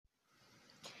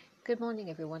Good morning,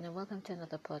 everyone, and welcome to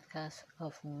another podcast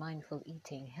of Mindful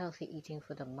Eating, Healthy Eating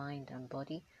for the Mind and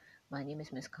Body. My name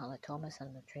is Miss Carla Thomas.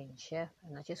 I'm a trained chef,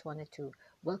 and I just wanted to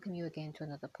welcome you again to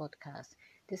another podcast.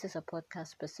 This is a podcast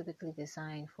specifically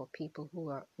designed for people who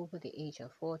are over the age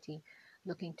of 40,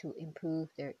 looking to improve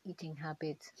their eating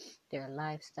habits, their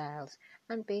lifestyles,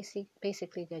 and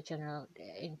basically their general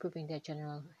improving their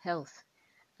general health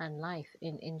and life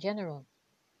in general.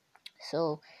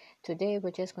 So, today we're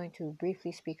just going to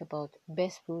briefly speak about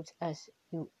best foods as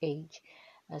you age.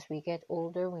 As we get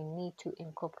older, we need to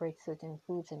incorporate certain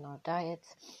foods in our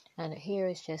diets, and here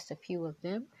is just a few of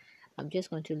them. I'm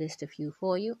just going to list a few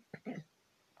for you.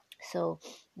 So,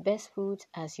 best foods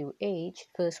as you age.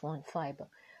 First one, fiber.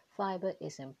 Fiber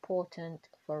is important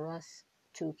for us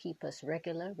to keep us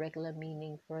regular. Regular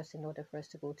meaning for us in order for us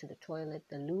to go to the toilet,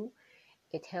 the loo.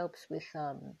 It helps with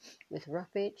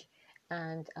roughage,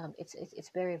 and it's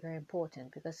very very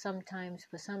important because sometimes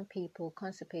for some people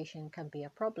constipation can be a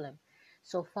problem.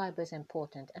 So fiber is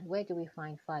important. And where do we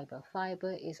find fiber?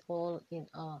 Fiber is all in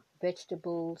our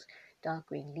vegetables, dark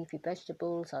green leafy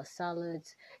vegetables, our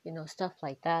salads, stuff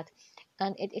like that.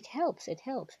 And it helps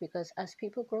because as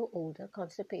people grow older,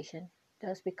 constipation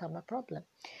does become a problem.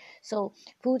 So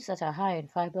foods that are high in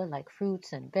fiber, like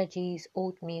fruits and veggies,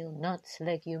 oatmeal, nuts,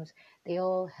 legumes, they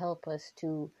all help us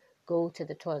to go to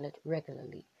the toilet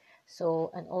regularly.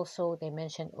 So, and also they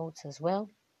mention oats as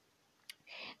well.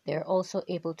 They're also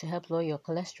able to help lower your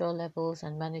cholesterol levels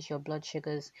and manage your blood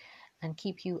sugars and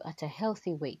keep you at a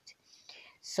healthy weight.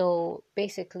 So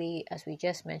basically, as we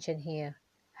just mentioned here,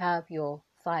 have your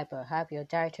fiber, have your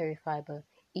dietary fiber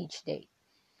each day.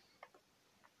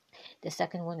 The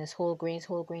second one is whole grains.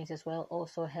 Whole grains as well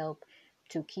also help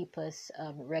to keep us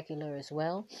regular as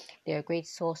well. They're a great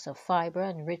source of fiber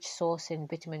and rich source in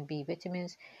vitamin B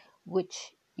vitamins,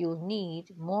 which you'll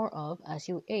need more of as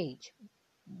you age.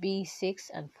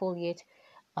 B6 and folate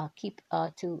are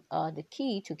the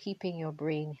key to keeping your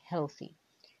brain healthy.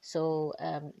 So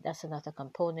that's another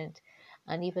component,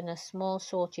 and even a small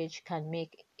shortage can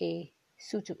make a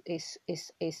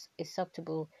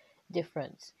subtle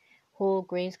difference. Whole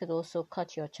grains could also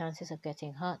cut your chances of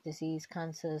getting heart disease,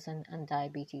 cancers, and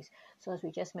diabetes. So as we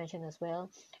just mentioned as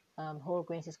well, whole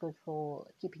grains is good for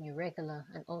keeping you regular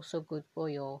and also good for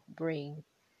your brain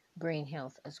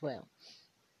health as well.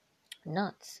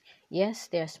 Nuts. Yes,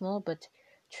 they are small, but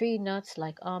tree nuts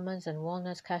like almonds and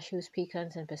walnuts, cashews,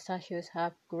 pecans, and pistachios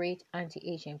have great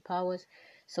anti-aging powers.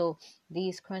 So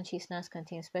these crunchy snacks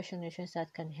contain special nutrients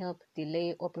that can help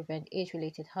delay or prevent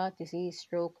age-related heart disease,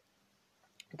 stroke,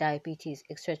 diabetes,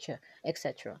 etc.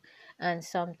 And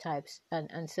some types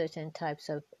and certain types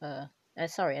of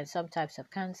and some types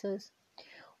of cancers.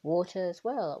 Water as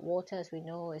well. Water, as we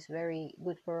know, is very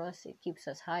good for us. It keeps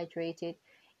us hydrated.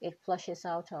 It flushes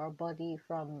out our body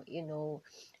from,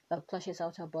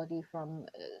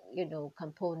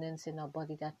 components in our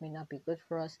body that may not be good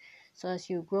for us. So as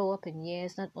you grow up in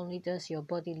years, not only does your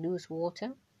body lose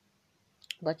water,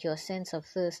 but your sense of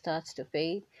thirst starts to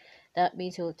fade. That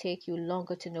means it will take you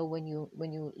longer to know when you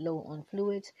low on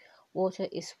fluids. Water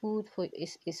is food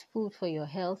for your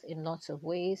health in lots of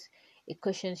ways. It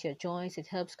cushions your joints, it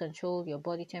helps control your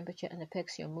body temperature and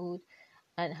affects your mood,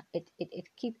 and it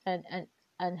keep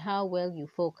and how well you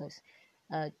focus.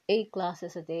 8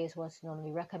 glasses a day is what's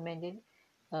normally recommended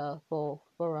for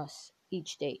us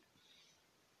each day.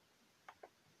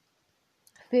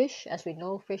 Fish, as we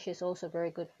know, fish is also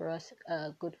very good for us,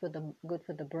 good for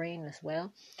the brain as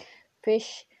well.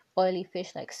 Fish, oily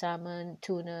fish like salmon,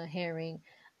 tuna, herring,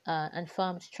 and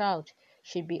farmed trout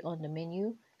should be on the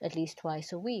menu at least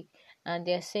twice a week. And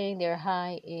they're saying they're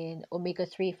high in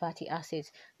omega-3 fatty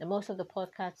acids. Now, most of the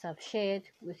podcasts I've shared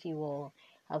with you all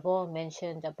have all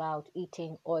mentioned about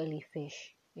eating oily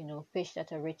fish, fish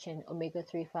that are rich in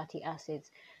omega-3 fatty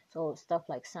acids. So stuff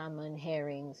like salmon,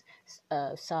 herrings,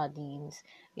 sardines,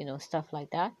 stuff like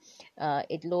that.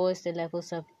 It lowers the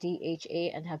levels of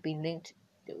DHA and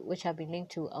which have been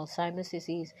linked to Alzheimer's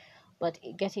disease. But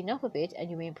get enough of it and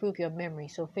you may improve your memory.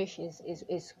 So fish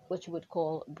is what you would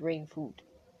call brain food.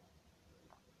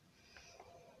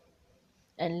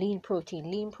 And lean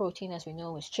protein, as we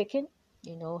know, is chicken.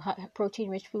 Protein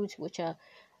rich foods which are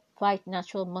fight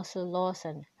natural muscle loss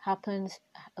and happens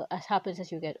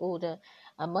as you get older.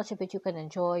 And much of it you can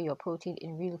enjoy your protein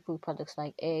in real food products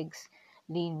like eggs,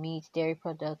 lean meat, dairy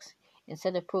products.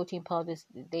 Instead of protein powders,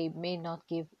 they may not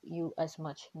give you as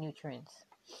much nutrients.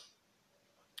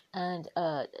 And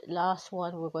last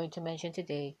one we're going to mention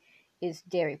today is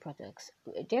dairy products.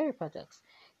 Dairy products.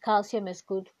 Calcium is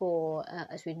good for,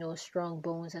 as we know, strong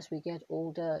bones. As we get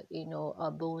older,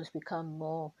 our bones become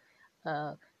more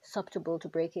susceptible to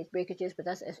breakages, but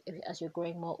that's as you're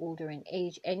growing more older in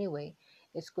age anyway.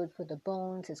 It's good for the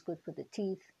bones, it's good for the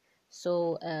teeth.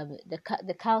 So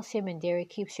the calcium in dairy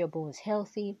keeps your bones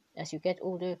healthy. As you get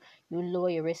older, you lower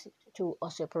your risk to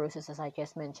osteoporosis, as I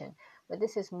just mentioned. But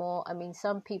this is more, I mean,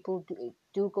 some people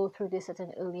do go through this at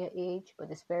an earlier age,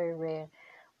 but it's very rare.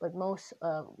 But most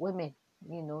women,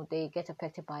 they get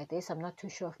affected by this. I'm not too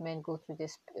sure if men go through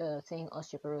this thing,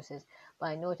 osteoporosis, but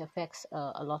I know it affects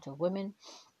a lot of women.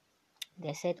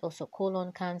 They said also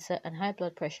colon cancer and high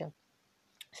blood pressure.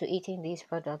 So eating these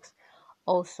products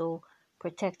also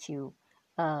protect you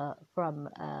from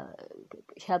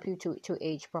help you to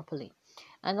age properly.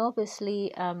 And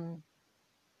obviously,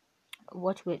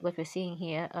 what we're seeing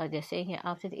here, they're saying here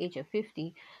after the age of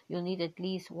 50, you'll need at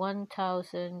least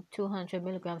 1,200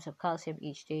 milligrams of calcium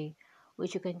each day,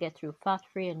 which you can get through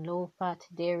fat-free and low-fat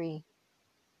dairy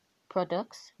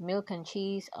products. Milk and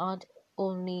cheese aren't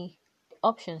only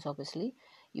options, obviously.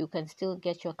 You can still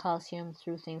get your calcium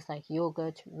through things like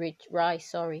yogurt,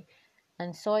 rice,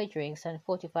 and soy drinks and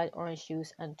fortified orange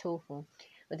juice and tofu.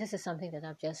 But this is something that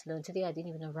I've just learned today. I didn't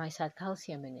even know rice had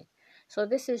calcium in it. So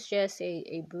this is just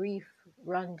a brief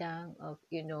rundown of,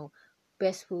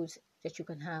 best foods that you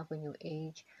can have when you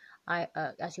age.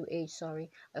 As you age,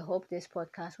 sorry. I hope this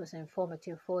podcast was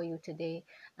informative for you today.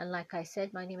 And like I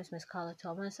said, my name is Miss Carla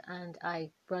Thomas, and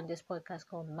I run this podcast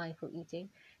called Mindful Eating,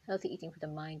 Healthy Eating for the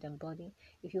Mind and Body.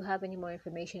 If you have any more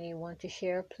information you want to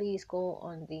share, please go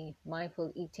on the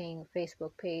Mindful Eating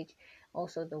Facebook page,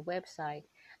 also the website,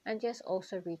 and just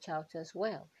also reach out as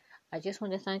well. I just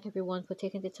want to thank everyone for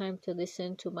taking the time to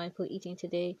listen to Mindful Eating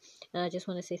today. And I just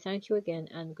want to say thank you again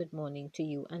and good morning to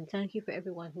you. And thank you for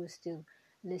everyone who is still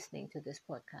listening to this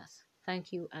podcast.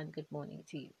 Thank you and good morning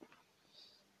to you.